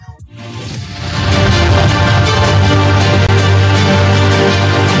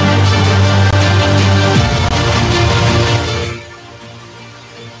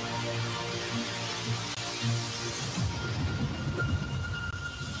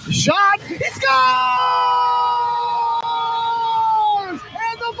Shot. He scores!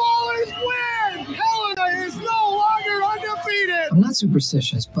 And the Ballers win! Helena is no longer undefeated! I'm not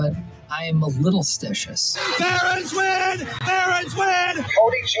superstitious, but I am a little stitious. Barons win! Barons win!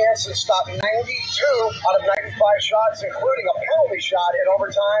 Cody Jansen stopped 92 out of 95 shots, including a penalty shot in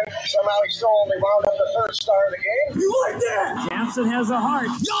overtime. Somehow he still only wound up the third star of the game. You like that? Jansen has a heart.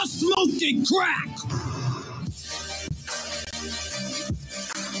 You're smoking crack!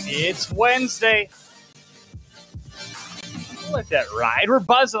 It's Wednesday. Let that ride. We're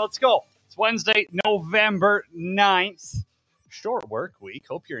buzzing. Let's go. It's Wednesday, November 9th. Short work week.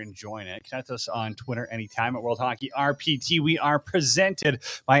 Hope you're enjoying it. Connect us on Twitter anytime at World Hockey RPT. We are presented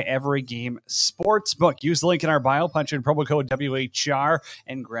by Every Game Sportsbook. Use the link in our bio, punch in promo code WHR,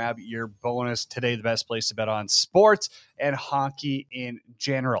 and grab your bonus. Today, the best place to bet on sports and hockey in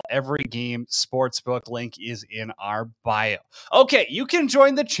general. Every Game Sportsbook link is in our bio. Okay, you can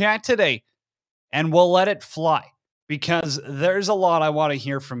join the chat today, and we'll let it fly because there's a lot I want to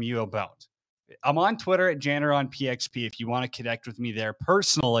hear from you about. I'm on Twitter at Janner on PXP if you want to connect with me there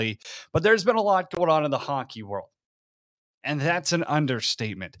personally, but there's been a lot going on in the hockey world. And that's an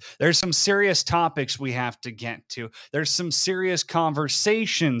understatement. There's some serious topics we have to get to. There's some serious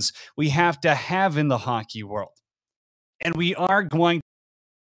conversations we have to have in the hockey world. And we are going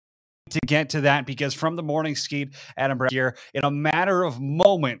to get to that because from the morning skate, Adam Brown here in a matter of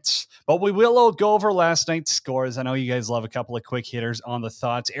moments. But we will go over last night's scores. I know you guys love a couple of quick hitters on the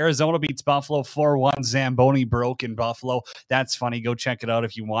thoughts. Arizona beats Buffalo 4-1. Zamboni broke in Buffalo. That's funny. Go check it out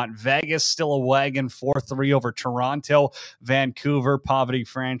if you want. Vegas still a wagon 4-3 over Toronto. Vancouver, poverty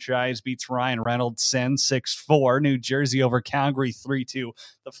franchise, beats Ryan Reynolds Sen 6-4. New Jersey over Calgary 3-2.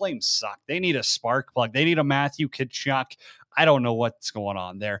 The Flames suck. They need a spark plug. They need a Matthew Tkachuk. I don't know what's going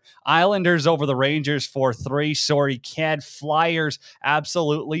on there. Islanders over the Rangers 4-3. Sorry, Cad. Flyers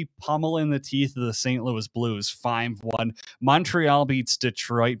absolutely pummeling the teeth of the St. Louis Blues 5-1. Montreal beats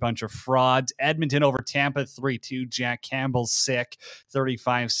Detroit. Bunch of frauds. Edmonton over Tampa 3-2. Jack Campbell's sick.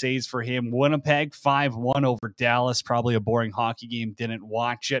 35 saves for him. Winnipeg 5-1 over Dallas. Probably a boring hockey game. Didn't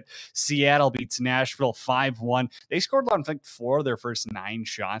watch it. Seattle beats Nashville 5-1. They scored on, I think, 4 of their first 9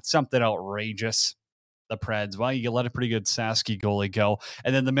 shots. Something outrageous. The Preds, well, you let a pretty good Sasky goalie go.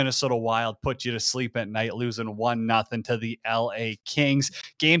 And then the Minnesota Wild put you to sleep at night, losing 1-0 to the LA Kings.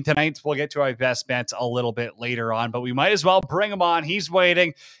 Game tonight, we'll get to our best bets a little bit later on, but we might as well bring him on. He's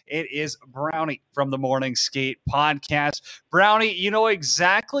waiting. It is Brownie from the Morning Skate podcast. Brownie, you know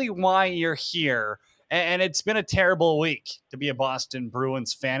exactly why you're here. And it's been a terrible week to be a Boston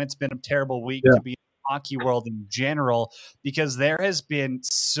Bruins fan. It's been a terrible week to be hockey world in general, because there has been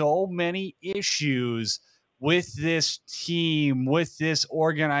so many issues with this team, with this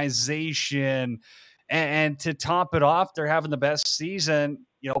organization, and to top it off, they're having the best season,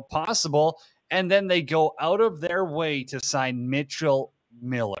 possible. And then they go out of their way to sign Mitchell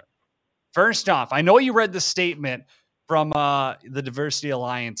Miller. First off, I know you read the statement from the Diversity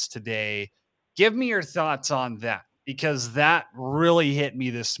Alliance today. Give me your thoughts on that, because that really hit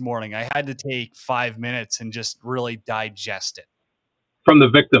me this morning. I had to take 5 minutes and just really digest it. From the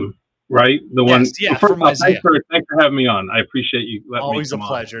victim, right? The one. Yeah, from Isaiah. Thanks for having me on. I appreciate you. Always a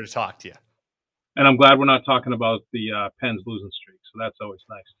pleasure to talk to you. And I'm glad we're not talking about the Pens losing streak. So that's always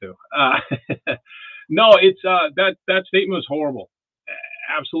nice too. No, it's that statement was horrible.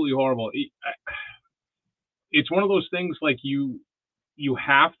 Absolutely horrible. It's one of those things like you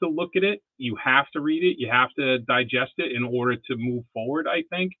have to look at it, you have to read it, you have to digest it in order to move forward, I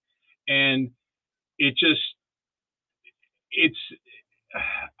think. And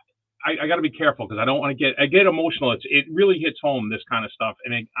I got to be careful because I don't want to get emotional. It really hits home, this kind of stuff.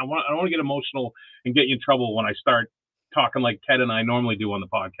 And I don't want to get emotional and get you in trouble when I start talking like Ted and I normally do on the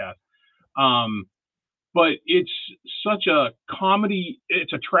podcast. But it's such a comedy.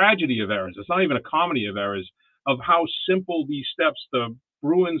 It's a tragedy of errors. It's not even a comedy of errors, of how simple these steps the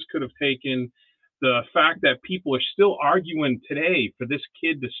Bruins could have taken. The fact that people are still arguing today for this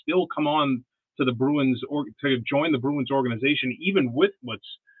kid to still come on to the Bruins or to join the Bruins organization, even with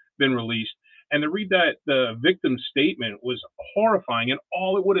what's been released. And to read that the victim's statement was horrifying. And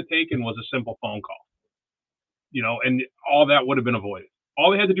all it would have taken was a simple phone call, and all that would have been avoided.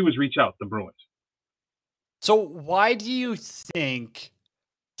 All they had to do was reach out, the Bruins. So why do you think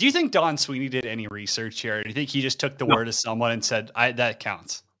Don Sweeney did any research here? Or do you think he just took the word of someone and said, that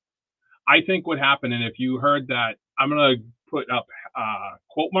counts? I think what happened, and if you heard that, I'm going to put up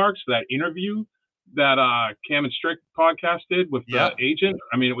quote marks for that interview that Cam and Strick podcast did with the agent.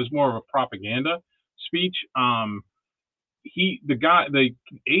 I mean, it was more of a propaganda speech. the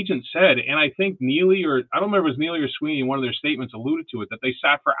agent said, and I think Neely, or I don't remember if it was Neely or Sweeney in one of their statements alluded to it, that they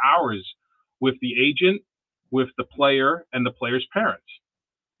sat for hours with the agent, with the player, and the player's parents.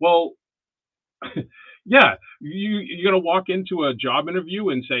 Well, yeah, you're going to walk into a job interview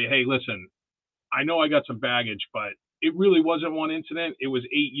and say, hey, listen, I know I got some baggage, but it really wasn't one incident. It was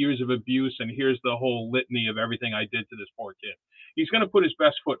 8 years of abuse, and here's the whole litany of everything I did to this poor kid. He's going to put his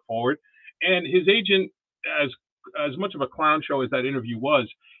best foot forward. And his agent, as much of a clown show as that interview was,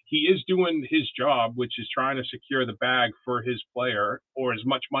 he is doing his job, which is trying to secure the bag for his player, or as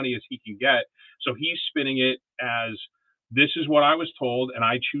much money as he can get. So he's spinning it as, this is what I was told, and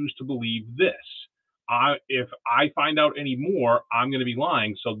I choose to believe this. If I find out any more, I'm going to be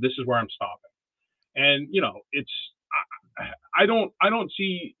lying. So this is where I'm stopping. And, I don't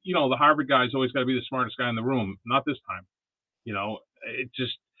see, the Harvard guy's always got to be the smartest guy in the room. Not this time.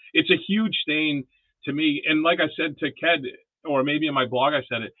 It's a huge stain to me. And like I said to Ked, or maybe in my blog I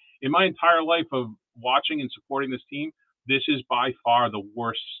said it, in my entire life of watching and supporting this team, this is by far the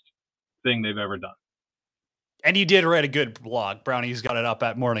worst thing they've ever done. And you did write a good blog. Brownie's got it up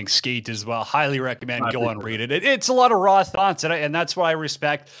at Morning Skate as well. Highly recommend go and read it. It's a lot of raw thoughts, and that's what I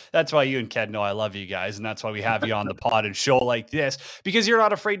respect. That's why you and Ked know I love you guys, and that's why we have you on the pod and show like this, because you're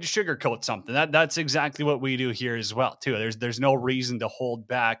not afraid to sugarcoat something. That's exactly what we do here as well, too. There's no reason to hold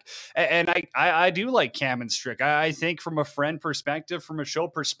back. And I do like Cam and Strick. I think from a friend perspective, from a show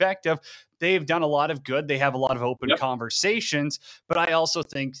perspective, they've done a lot of good. They have a lot of open conversations, but I also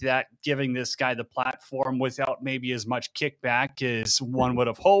think that giving this guy the platform without maybe as much kickback as one would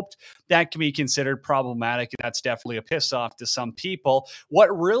have hoped, that can be considered problematic. And that's definitely a piss off to some people.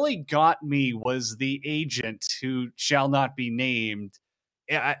 What really got me was the agent, who shall not be named.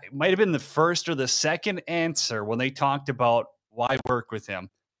 It might have been the first or the second answer when they talked about why work with him.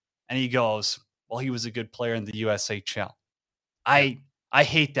 And he goes, well, he was a good player in the USHL. I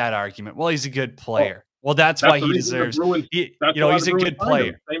hate that argument. Well, he's a good player. Well, that's why he deserves. He's a good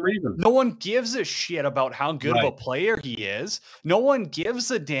player. Same reason. No one gives a shit about how good of a player he is. No one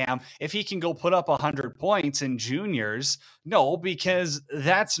gives a damn if he can go put up 100 points in juniors. No, because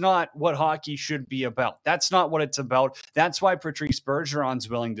that's not what hockey should be about. That's not what it's about. That's why Patrice Bergeron's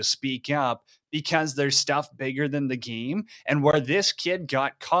willing to speak up, because there's stuff bigger than the game. And where this kid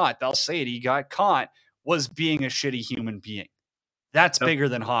got caught, I'll say it, he got caught, was being a shitty human being. That's bigger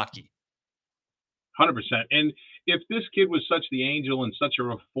than hockey. 100%. And if this kid was such the angel and such a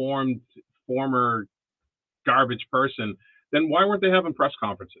reformed former garbage person, then why weren't they having press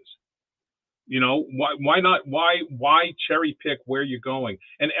conferences? Why not? Why cherry pick where you're going?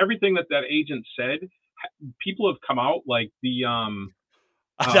 And everything that agent said, people have come out like the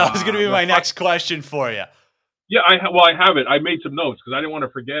that was going to be my next question for you. Yeah, I have it. I made some notes because I didn't want to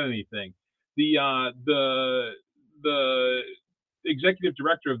forget anything. The executive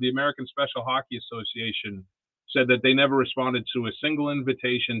director of the American Special Hockey Association said that they never responded to a single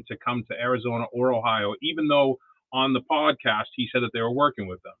invitation to come to Arizona or Ohio, even though on the podcast he said that they were working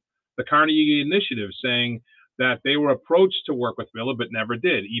with them. The Carnegie Initiative saying that they were approached to work with Miller but never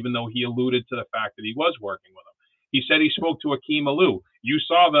did, even though he alluded to the fact that he was working with them. He said he spoke to Akeem Alou. You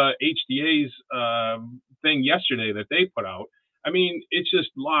saw the HDA's thing yesterday that they put out. I mean, it's just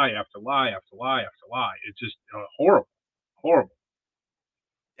lie after lie after lie after lie. It's just horrible.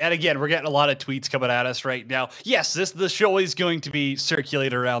 And again, we're getting a lot of tweets coming at us right now. Yes, the show is going to be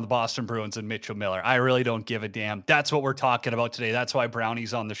circulated around the Boston Bruins and Mitchell Miller. I really don't give a damn. That's what we're talking about today. That's why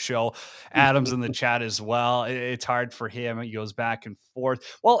Brownie's on the show. Adam's in the chat as well. It's hard for him. He goes back and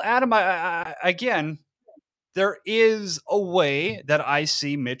forth. Well, Adam, again, there is a way that I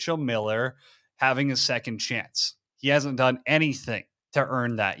see Mitchell Miller having a second chance. He hasn't done anything to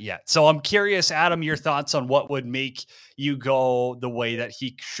earn that yet. So I'm curious, Adam, your thoughts on what would make you go the way that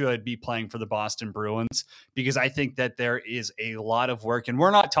he should be playing for the Boston Bruins, because I think that there is a lot of work, and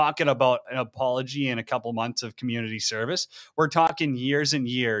we're not talking about an apology and a couple months of community service. We're talking years and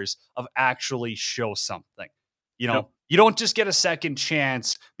years of actually show something. You don't just get a second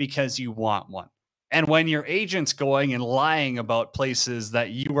chance because you want one. And when your agent's going and lying about places that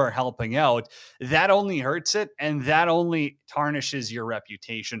you are helping out, that only hurts it, and that only tarnishes your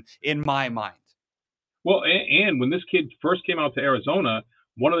reputation, in my mind. Well, and when this kid first came out to Arizona,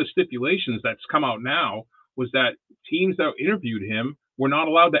 one of the stipulations that's come out now was that teams that interviewed him were not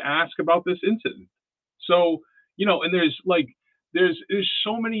allowed to ask about this incident. So, and there's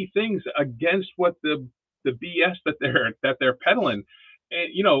so many things against what the BS that they're peddling. And,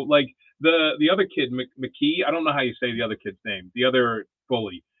 the other kid, McKee, I don't know how you say the other kid's name, the other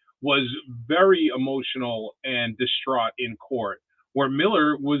bully, was very emotional and distraught in court where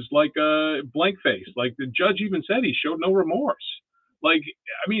Miller was like a blank face. Like the judge even said he showed no remorse. Like,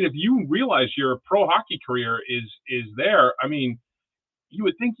 I mean, if you realize your pro hockey career is there, I mean, you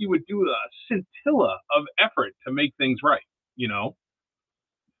would think you would do a scintilla of effort to make things right, you know?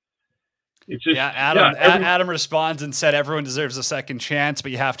 It's just Adam responds and said everyone deserves a second chance,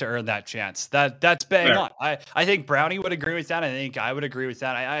 but you have to earn that chance. That's bang on. I think Brownie would agree with that. I think I would agree with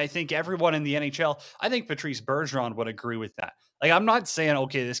that. I think everyone in the NHL, I think Patrice Bergeron would agree with that. Like, I'm not saying,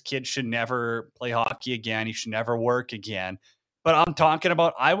 okay, this kid should never play hockey again. He should never work again. But I'm talking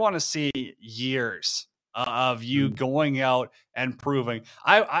about, I want to see years of you going out and proving.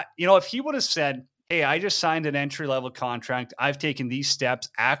 If he would have said, hey, I just signed an entry-level contract. I've taken these steps,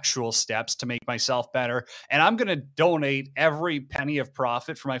 actual steps to make myself better, and I'm going to donate every penny of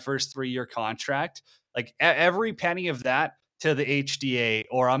profit for my first 3-year contract, like every penny of that to the HDA,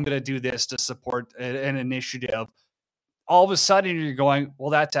 or I'm going to do this to support an initiative. All of a sudden, you're going,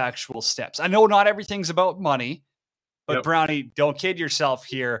 well, that's actual steps. I know not everything's about money, but Brownie, don't kid yourself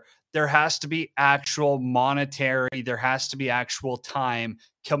here. There has to be actual monetary, there has to be actual time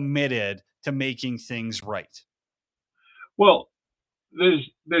committed to making things right. Well,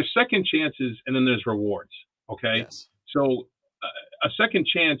 there's second chances and then there's rewards. Okay. Yes. So a second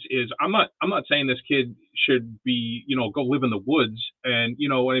chance is, I'm not saying this kid should be, go live in the woods and, you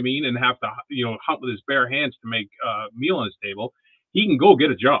know what I mean, and have to, hunt with his bare hands to make a meal on his table. He can go get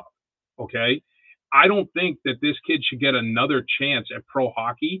a job. Okay. I don't think that this kid should get another chance at pro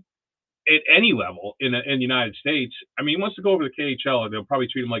hockey at any level in the United States. I mean, he wants to go over to the KHL, they'll probably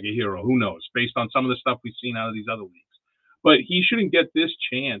treat him like a hero. Who knows, based on some of the stuff we've seen out of these other leagues. But he shouldn't get this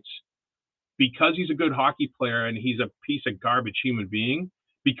chance because he's a good hockey player and he's a piece of garbage human being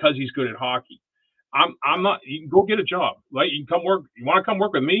because he's good at hockey. I'm not. You can go get a job. Right? You can come work. You want to come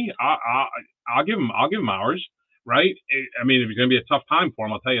work with me? I'll give him hours. Right? I mean, it's going to be a tough time for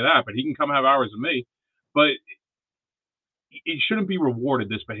him, I'll tell you that. But he can come have hours with me. But it shouldn't be rewarded,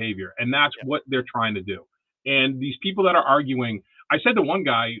 this behavior. And that's what they're trying to do. And these people that are arguing, I said to one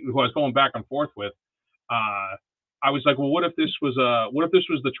guy who I was going back and forth with, I was like, well, what if this was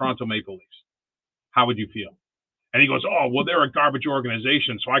the Toronto Maple Leafs? How would you feel? And he goes, oh, well, they're a garbage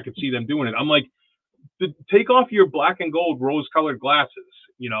organization, so I could see them doing it. I'm like, take off your black and gold rose-colored glasses.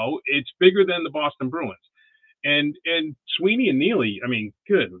 It's bigger than the Boston Bruins. And Sweeney and Neely, I mean,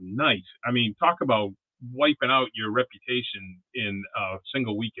 good night. I mean, talk about wiping out your reputation in a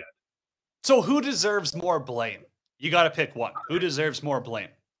single weekend. So who deserves more blame? You got to pick one. Who deserves more blame?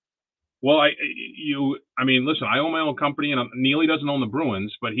 Well, I mean, listen, I own my own company, and Neely doesn't own the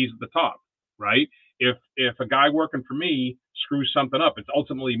Bruins, but he's at the top, right? If a guy working for me screws something up, it's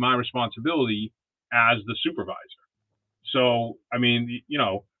ultimately my responsibility as the supervisor. So, I mean,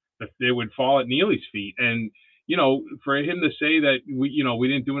 they would fall at Neely's feet, and for him to say that we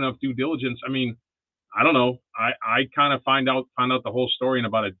didn't do enough due diligence, I mean, I don't know. I kind of found out the whole story in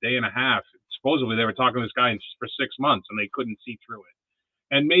about a day and a half. Supposedly they were talking to this guy for 6 months and they couldn't see through it.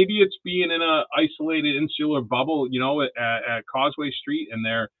 And maybe it's being in a isolated insular bubble, at Causeway Street, and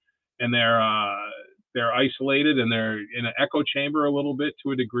they're isolated and they're in an echo chamber a little bit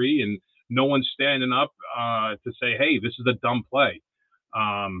to a degree, and no one's standing up to say, hey, this is a dumb play.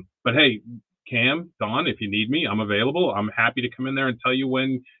 But hey, Cam, Don, if you need me, I'm available. I'm happy to come in there and tell you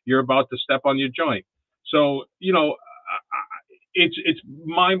when you're about to step on your joint. So, it's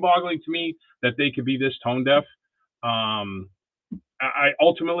mind-boggling to me that they could be this tone deaf. I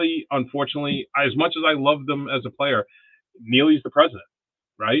ultimately, unfortunately, as much as I love them as a player, Neely's the president,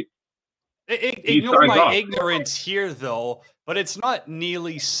 right? Ignore my ignorance here, though, but it's not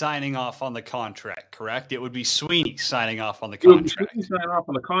Neely signing off on the contract, correct? It would be Sweeney signing off on the contract. Sweeney signing off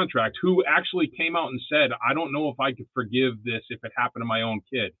on the contract, who actually came out and said, I don't know if I could forgive this if it happened to my own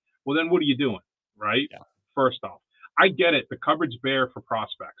kid. Well, then what are you doing, right? Yeah. First off, I get it. The cupboard's bare for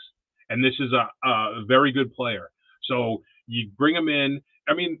prospects, and this is a very good player. So you bring him in.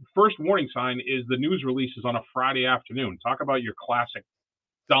 I mean, first warning sign is the news release is on a Friday afternoon. Talk about your classic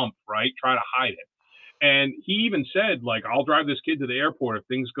dump, right? Try to hide it. And he even said, like, I'll drive this kid to the airport if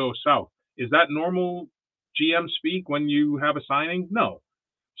things go south. Is that normal GM speak when you have a signing? No.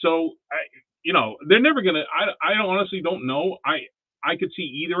 So, they're never going to, I honestly don't know. I could see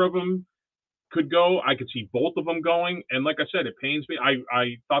either of them could go. I could see both of them going. And like I said, it pains me.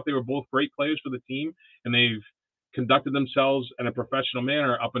 I thought they were both great players for the team, and they've conducted themselves in a professional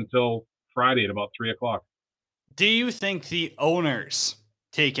manner up until Friday at about 3:00. Do you think the owners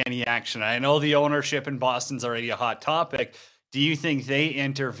take any action? I know the ownership in Boston's already a hot topic. Do you think they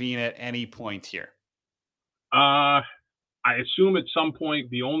intervene at any point here? I assume at some point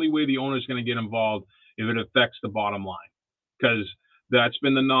the only way the owner is going to get involved if it affects the bottom line, because That's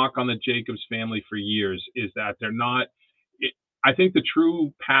been the knock on the Jacobs family for years, is that they're not. I think the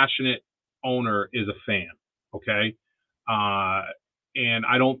true passionate owner is a fan, okay? And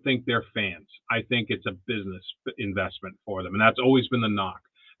I don't think they're fans. I think it's a business investment for them, and that's always been the knock.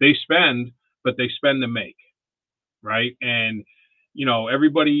 They spend, but they spend to make, right? And,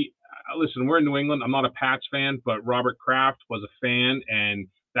 everybody, listen, we're in New England. I'm not a Pats fan, but Robert Kraft was a fan, and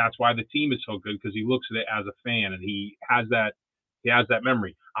that's why the team is so good, because he looks at it as a fan, and he has that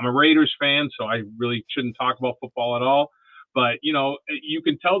memory. I'm a Raiders fan, so I really shouldn't talk about football at all. But, you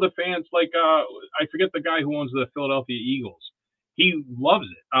can tell the fans, like, I forget the guy who owns the Philadelphia Eagles. He loves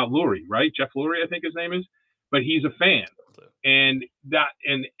it. Lurie, right? Jeff Lurie, I think his name is. But he's a fan. And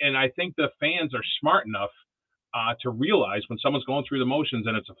I think the fans are smart enough to realize when someone's going through the motions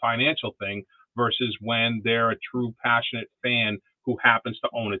and it's a financial thing versus when they're a true passionate fan who happens to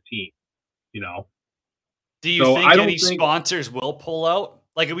own a team, Do you think any sponsors will pull out?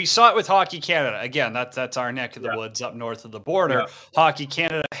 Like we saw it with Hockey Canada. Again, that's our neck of the woods up north of the border. Yeah. Hockey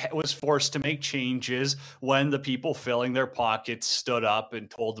Canada was forced to make changes when the people filling their pockets stood up and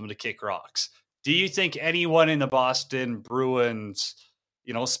told them to kick rocks. Do you think anyone in the Boston Bruins,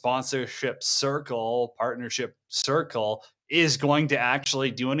 sponsorship circle, partnership circle is going to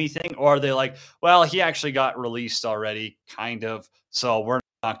actually do anything? Or are they like, well, he actually got released already, kind of, so we're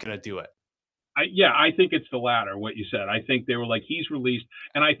not going to do it? I think it's the latter, what you said. I think they were like, he's released.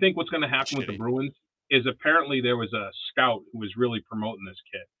 And I think what's going to happen with the Bruins is apparently there was a scout who was really promoting this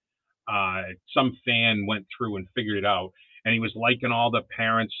kid. Some fan went through and figured it out, and he was liking all the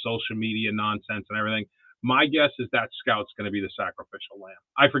parents' social media nonsense and everything. My guess is that scout's going to be the sacrificial lamb.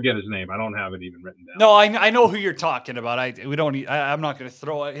 I forget his name. I don't have it even written down. No, I know who you're talking about. I'm not going to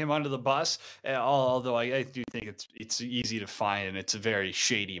throw him under the bus, although I do think it's easy to find, and it's a very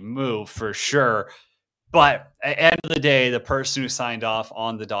shady move for sure. But at the end of the day, the person who signed off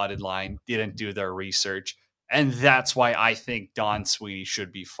on the dotted line didn't do their research, and that's why I think Don Sweeney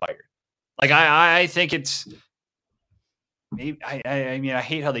should be fired. Like I think it's. I mean, I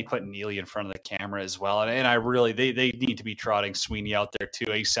hate how they put Neely in front of the camera as well. And I really, they need to be trotting Sweeney out there too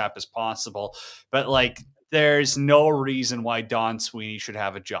ASAP as possible. But there's no reason why Don Sweeney should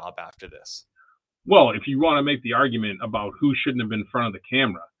have a job after this. Well, if you want to make the argument about who shouldn't have been in front of the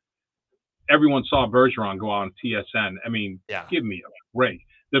camera, everyone saw Bergeron go on TSN. I mean, Give me a break.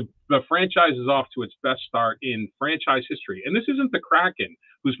 The franchise is off to its best start in franchise history. And this isn't the Kraken,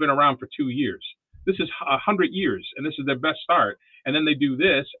 who's been around for 2 years. This is 100 years, and this is their best start. And then they do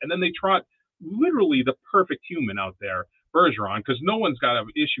this, and then they trot literally the perfect human out there, Bergeron, because no one's got an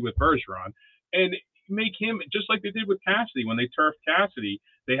issue with Bergeron, and make him just like they did with Cassidy. When they turfed Cassidy,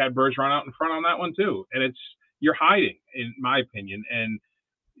 they had Bergeron out in front on that one too. And you're hiding, in my opinion. And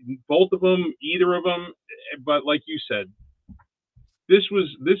both of them, either of them, but like you said, this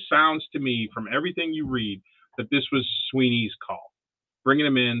sounds to me from everything you read that this was Sweeney's call, bringing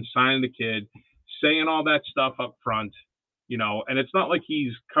him in, signing the kid, saying all that stuff up front, and it's not like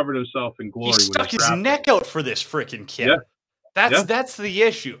he's covered himself in glory. He stuck his neck out for this freaking kid. Yeah. That's the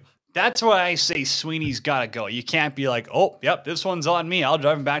issue. That's why I say Sweeney's got to go. You can't be like, oh, yep, this one's on me. I'll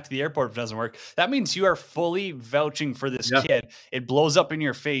drive him back to the airport if it doesn't work. That means you are fully vouching for this kid. It blows up in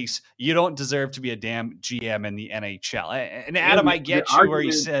your face. You don't deserve to be a damn GM in the NHL. And Adam, I get you where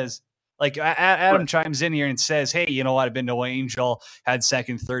he says, Adam chimes in here and says, hey, you know what? I've been to Angel, had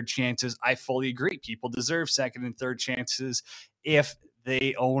second, third chances. I fully agree. People deserve second and third chances if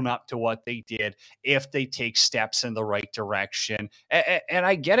they own up to what they did, if they take steps in the right direction. And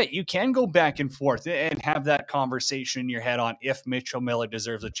I get it. You can go back and forth and have that conversation in your head on if Mitchell Miller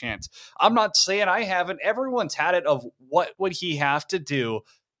deserves a chance. I'm not saying I haven't. Everyone's had it of what would he have to do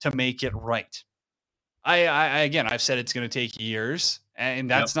to make it right. Again, I've said it's going to take years. And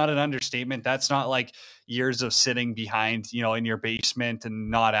that's not an understatement. That's not like years of sitting behind, in your basement and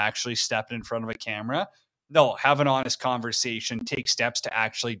not actually stepping in front of a camera. No, have an honest conversation, take steps to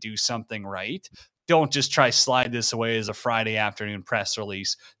actually do something right. Don't just try slide this away as a Friday afternoon press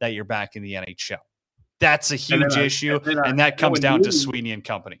release that you're back in the NHL. That's a huge issue. And that comes down to Sweeney and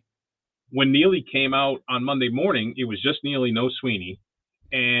company. When Neely came out on Monday morning, it was just Neely, no Sweeney.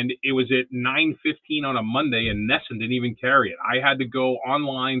 And it was at 9:15 on a Monday, and NESN didn't even carry it. I had to go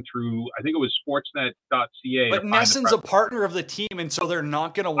online through, I think it was sportsnet.ca. But NESN's a partner of the team, and so they're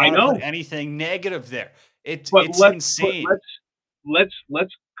not going to want to put anything negative there. It's insane. Let's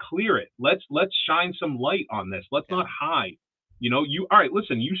clear it. Let's shine some light on this. Let's not hide. All right,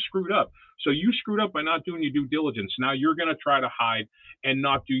 listen, you screwed up. So you screwed up by not doing your due diligence. Now you're going to try to hide and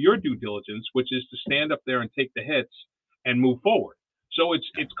not do your due diligence, which is to stand up there and take the hits and move forward. So it's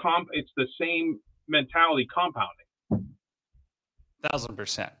the same mentality compounding.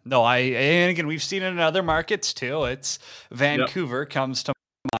 1,000%. No, and again, we've seen it in other markets too. It's Vancouver comes to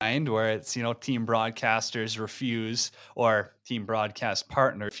mind, where it's, team broadcasters refuse, or team broadcast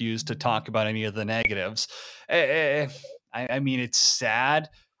partner refuse to talk about any of the negatives. I mean, it's sad.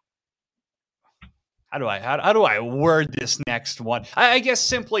 How do I word this next one? I guess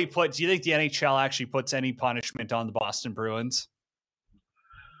simply put, do you think the NHL actually puts any punishment on the Boston Bruins?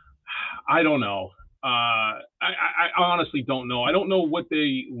 I don't know. I honestly don't know. I don't know what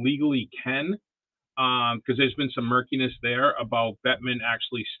they legally can, because there's been some murkiness there about Bettman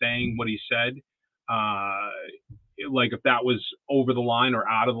actually saying what he said. Like if that was over the line or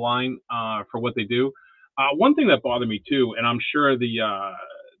out of the line for what they do. One thing that bothered me too, and I'm sure the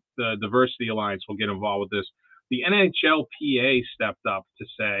Diversity Alliance will get involved with this. The NHLPA stepped up to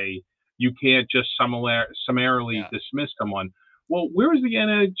say you can't just summarily dismiss someone. Well, where was the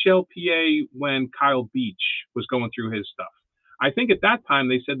NHLPA when Kyle Beach was going through his stuff? I think at that time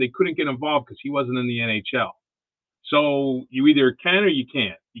they said they couldn't get involved because he wasn't in the NHL. So you either can or you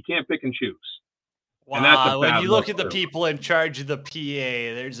can't. You can't pick and choose. Wow, and that's when you look at the people in charge of the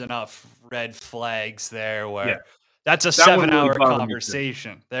PA, there's enough red flags there where that's a 7-hour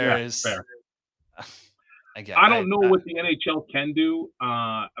conversation. There is. Fair. Again, I don't know what the NHL can do.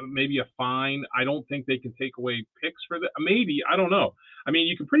 Maybe a fine. I don't think they can take away picks for that. Maybe, I don't know. I mean,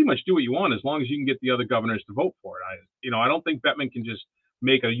 you can pretty much do what you want as long as you can get the other governors to vote for it. I don't think Bettman can just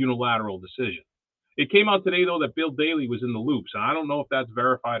make a unilateral decision. It came out today though that Bill Daley was in the loops, and I don't know if that's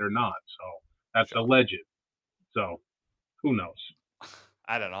verified or not. So that's alleged. So who knows?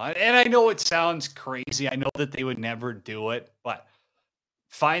 I don't know. And I know it sounds crazy. I know that they would never do it, but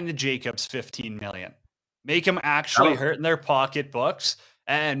fine the Jacobs $15 million. Make them actually hurt in their pocketbooks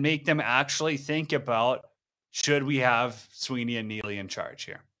and make them actually think about, should we have Sweeney and Neely in charge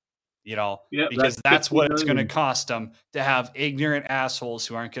here? Because that's what it's going to cost them to have ignorant assholes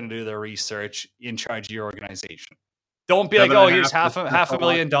who aren't going to do their research in charge of your organization. Don't be like, oh, here's half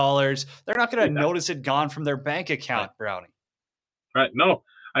 $500,000. They're not going to notice it gone from their bank account, Brownie. Right. No,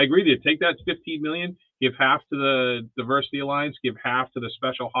 I agree with you. Take that $15 million, give half to the Diversity Alliance, give half to the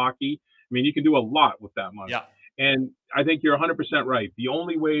Special Hockey. I mean, you can do a lot with that money. Yeah. And I think you're 100% right. The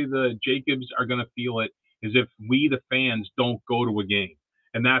only way the Jacobs are going to feel it is if we, the fans, don't go to a game.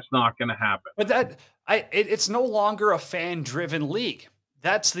 And that's not going to happen. But it's no longer a fan-driven league.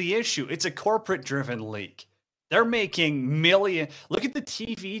 That's the issue. It's a corporate-driven league. They're making look at the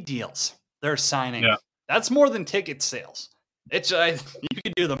TV deals they're signing. Yeah. That's more than ticket sales. It's you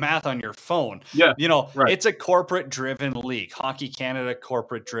can do the math on your phone. Yeah, right. It's a corporate-driven league. Hockey Canada,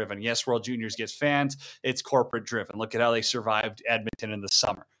 corporate-driven. Yes, World Juniors gets fans. It's corporate-driven. Look at how they survived Edmonton in the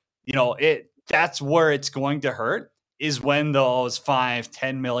summer. That's where it's going to hurt, is when those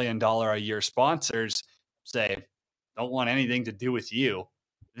 $5-10 million a year sponsors say, don't want anything to do with you.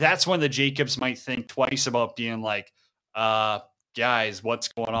 That's when the Jacobs might think twice about being like, guys, what's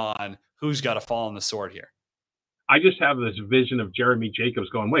going on? Who's got to fall on the sword here? I just have this vision of Jeremy Jacobs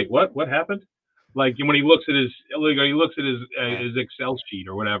going, wait, what happened? Like when he looks at his Excel sheet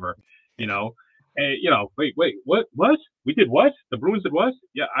or whatever, wait, what? We did what? The Bruins did what?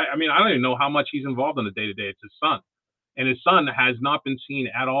 Yeah. I mean, I don't even know how much he's involved in the day-to-day. It's his son, and his son has not been seen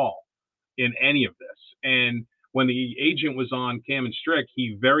at all in any of this. And when the agent was on Cam and Strick,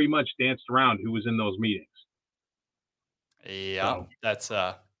 he very much danced around who was in those meetings. Yeah, that's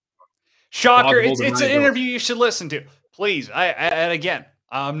shocker. It's an interview you should listen to. Please. And again,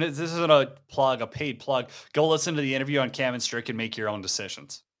 this isn't a paid plug. Go listen to the interview on Cam and Strick and make your own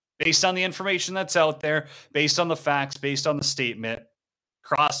decisions. Based on the information that's out there, based on the facts, based on the statement,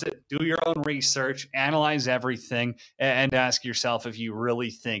 cross it, do your own research, analyze everything, and ask yourself if you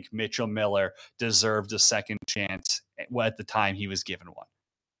really think Mitchell Miller deserved a second chance at the time he was given one.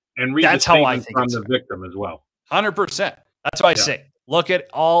 And read that's how I think from the victim as well. 100%. That's why I say, look at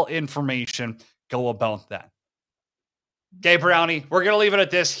all information, go about that. Okay, Brownie, we're going to leave it at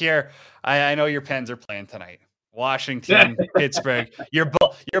this here. I know your Pens are playing tonight. Washington, Pittsburgh, your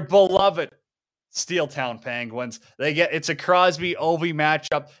beloved Steeltown Penguins. It's a Crosby Ovi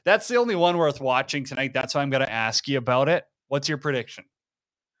matchup. That's the only one worth watching tonight. That's why I'm going to ask you about it. What's your prediction?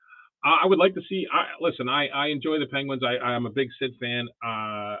 I would like to see. Listen, I enjoy the Penguins. I'm a big Sid fan.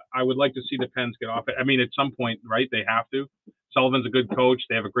 I would like to see the Pens get off it. I mean, at some point, right? They have to. Sullivan's a good coach.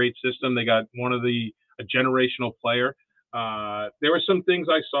 They have a great system. They got a generational player. There were some things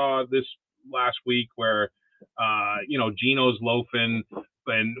I saw this last week where, Gino's loafing,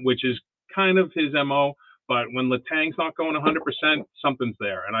 which is kind of his MO. But when Letang's not going 100%, something's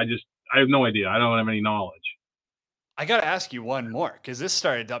there. And I have no idea. I don't have any knowledge. I got to ask you one more, because this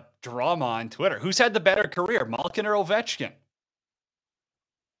started up drama on Twitter. Who's had the better career, Malkin or Ovechkin?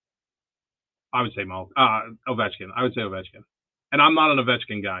 I would say Ovechkin. I would say Ovechkin. And I'm not an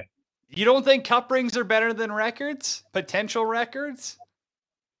Ovechkin guy. You don't think cup rings are better than records? Potential records?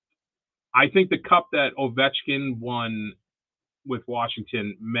 I think the cup that Ovechkin won with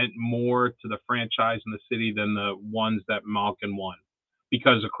Washington meant more to the franchise and the city than the ones that Malkin won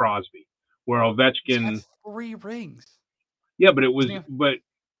because of Crosby. Where Ovechkin He's got 3 rings. Yeah, but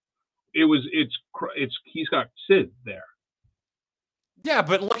he's got Sid there. Yeah,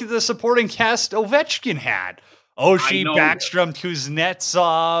 but look at the supporting cast Ovechkin had. Oshie, Backstrom,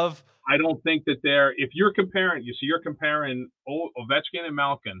 Kuznetsov. I don't think that you're comparing Ovechkin and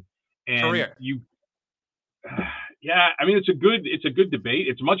Malkin and career. Yeah, I mean it's a good debate.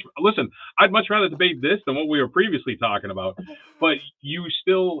 I'd much rather debate this than what we were previously talking about. But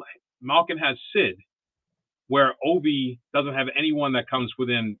Malkin has Sid, where Ovi doesn't have anyone that comes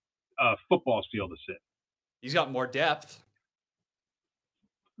within a football field to Sid. He's got more depth.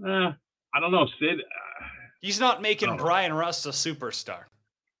 I don't know, Sid. He's not making Brian Rust a superstar.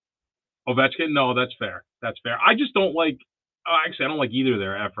 Ovechkin? No, that's fair. That's fair. I just don't like. Actually, I don't like either of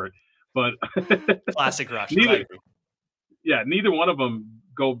their effort. But classic Russians. Neither one of them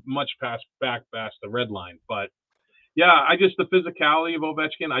go much past the red line. But yeah, the physicality of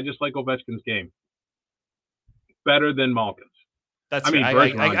Ovechkin. I just like Ovechkin's game better than Malkin's. That's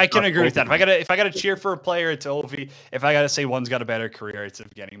I can agree with that. If I gotta cheer for a player, it's Ovi. If I gotta say one's got a better career, it's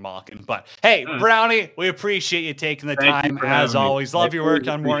Evgeny Malkin. But hey, Brownie, we appreciate you taking the time as always. Love your work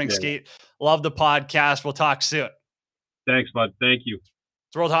on Morning Skate. Love the podcast. We'll talk soon. Thanks, bud. Thank you.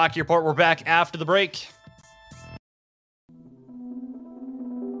 It's World Hockey Report. We're back after the break.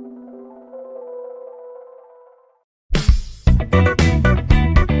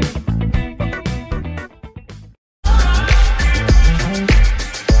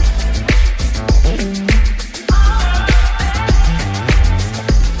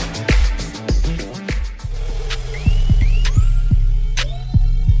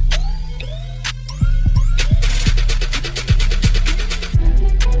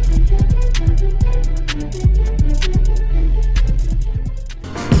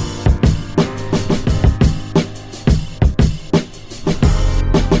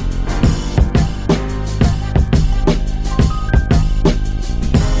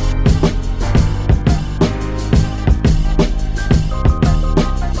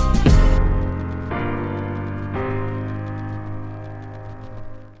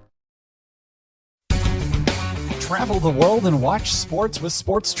 Travel the world and watch sports with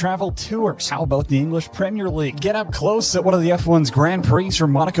Sports Travel Tours. How about the English Premier League? Get up close at one of the F1's Grand Prix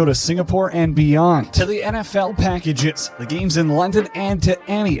from Monaco to Singapore and beyond. To the NFL packages, the games in London and to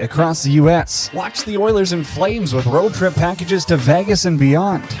any across the U.S. Watch the Oilers and Flames with road trip packages to Vegas and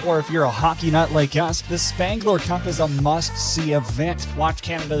beyond. Or if you're a hockey nut like us, the Spangler Cup is a must-see event. Watch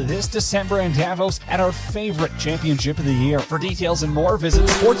Canada this December in Davos at our favorite championship of the year. For details and more, visit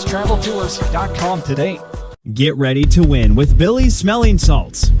sportstraveltours.com today. Get ready to win with Billy's Smelling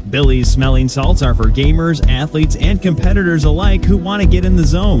Salts. Billy's Smelling Salts are for gamers, athletes, and competitors alike who want to get in the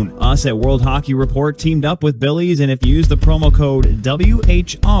zone. Us at World Hockey Report teamed up with Billy's, and if you use the promo code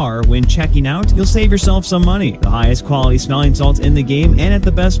WHR when checking out, you'll save yourself some money. The highest quality smelling salts in the game and at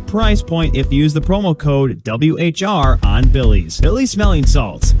the best price point if you use the promo code WHR on Billy's. Billy's Smelling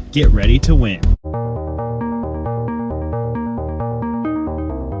Salts. Get ready to win.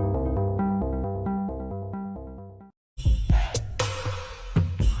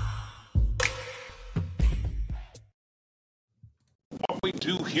 We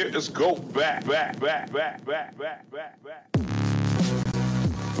do here is go back.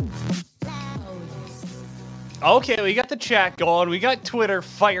 Okay, we got the chat going. We got Twitter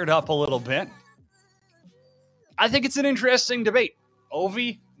fired up a little bit. I think it's an interesting debate.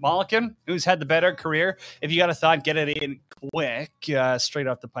 Ovi, Malkin, who's had the better career? If you got a thought, get it in quick. Straight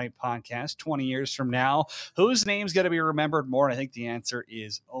Off the Pipe podcast, 20 years from now. Whose name's going to be remembered more? And I think the answer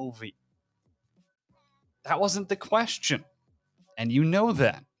is Ovi. That wasn't the question. And you know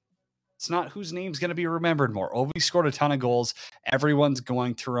that. It's not whose name's going to be remembered more. Ovi scored a ton of goals. Everyone's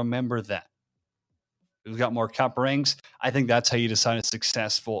going to remember that. Who's got more cup rings? I think that's how you decide a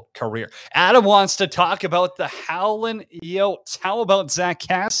successful career. Adam wants to talk about the Howlin' Yotes. How about Zach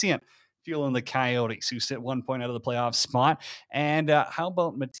Kassian fueling the Coyotes, who sit 1 point out of the playoff spot? And how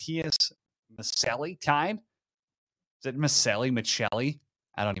about Matthias Maccelli tied? Is it Maccelli?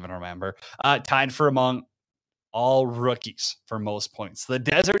 I don't even remember. Tied for among all rookies for most points. The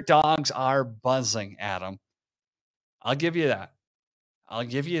Desert Dogs are buzzing, Adam. I'll give you that.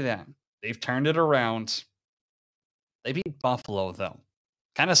 They've turned it around. They beat Buffalo, though.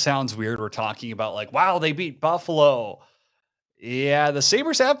 Kind of sounds weird. We're talking about like, wow, they beat Buffalo. Yeah, the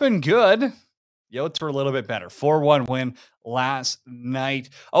Sabres have been good. Yotes were a little bit better. 4-1 win last night.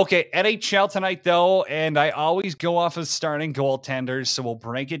 Okay, NHL tonight, though, and I always go off of starting goaltenders, so we'll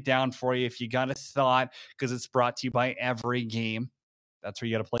break it down for you if you got a thought, because it's brought to you by Every Game. That's where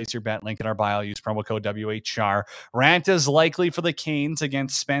you got to place your bet. Link in our bio. Use promo code WHR. Ranta's likely for the Canes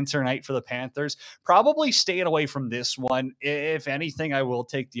against Spencer Knight for the Panthers. Probably staying away from this one. If anything, I will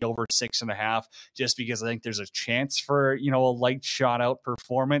take the over 6.5 just because I think there's a chance for, a light shot out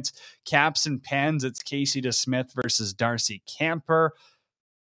performance. Caps and Pens, it's Casey DeSmith versus Darcy Camper.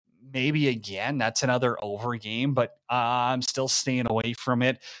 Maybe again, that's another over game, but I'm still staying away from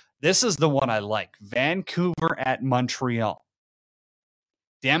it. This is the one I like. Vancouver at Montreal.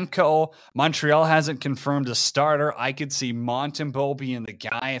 Demko, Montreal hasn't confirmed a starter. I could see Montembeault being the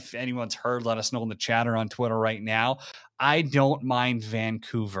guy. If anyone's heard, let us know in the chat or on Twitter right now. I don't mind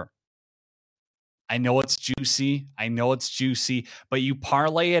Vancouver. I know it's juicy, but you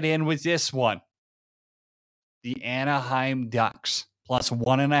parlay it in with this one. The Anaheim Ducks plus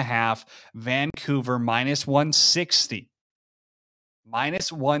 1.5. Vancouver minus 160.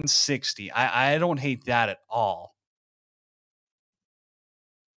 Minus 160. I don't hate that at all.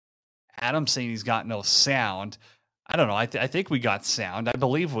 Adam's saying he's got no sound. I don't know. I think we got sound. I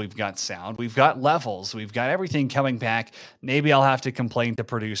believe we've got sound. We've got levels. We've got everything coming back. Maybe I'll have to complain to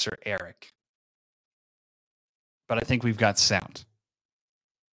producer Eric. But I think we've got sound.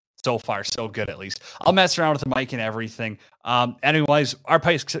 So far, so good at least. I'll mess around with the mic and everything. Anyways, our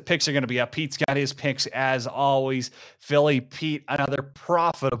picks are going to be up. Pete's got his picks as always. Philly Pete, another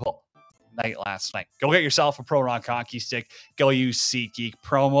profitable night last night. Go get yourself a Pro Rock hockey stick. Go use SeatGeek.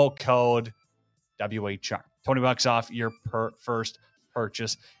 Promo code WHR. $20 off your first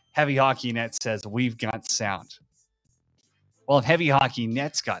purchase. Heavy Hockey Net says we've got sound. Well, if Heavy Hockey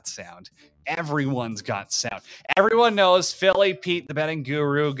Net's got sound, everyone's got sound. Everyone knows Philly Pete, the betting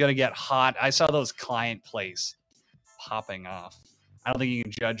guru, going to get hot. I saw those client plays popping off. I don't think you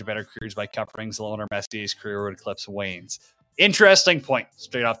can judge a better cruise by Cup Rings alone or Messier's career would eclipse Wayne's. Interesting point,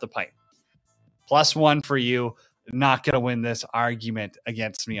 straight off the pipe. +1 for you. Not going to win this argument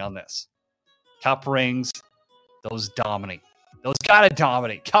against me on this. Cup Rings, those dominate. Those got to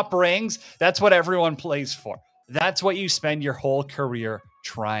dominate. Cup Rings, that's what everyone plays for. That's what you spend your whole career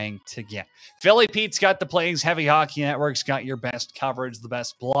trying to get. Philly Pete's got the plays. Heavy Hockey Network's got your best coverage, the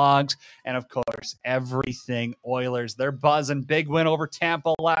best blogs, and of course, everything Oilers. They're buzzing. Big win over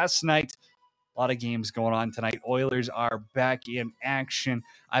Tampa last night. A lot of games going on tonight. Oilers are back in action,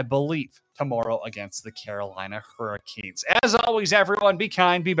 I believe, tomorrow against the Carolina Hurricanes. As always, everyone, be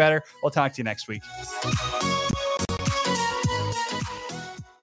kind, be better. We'll talk to you next week.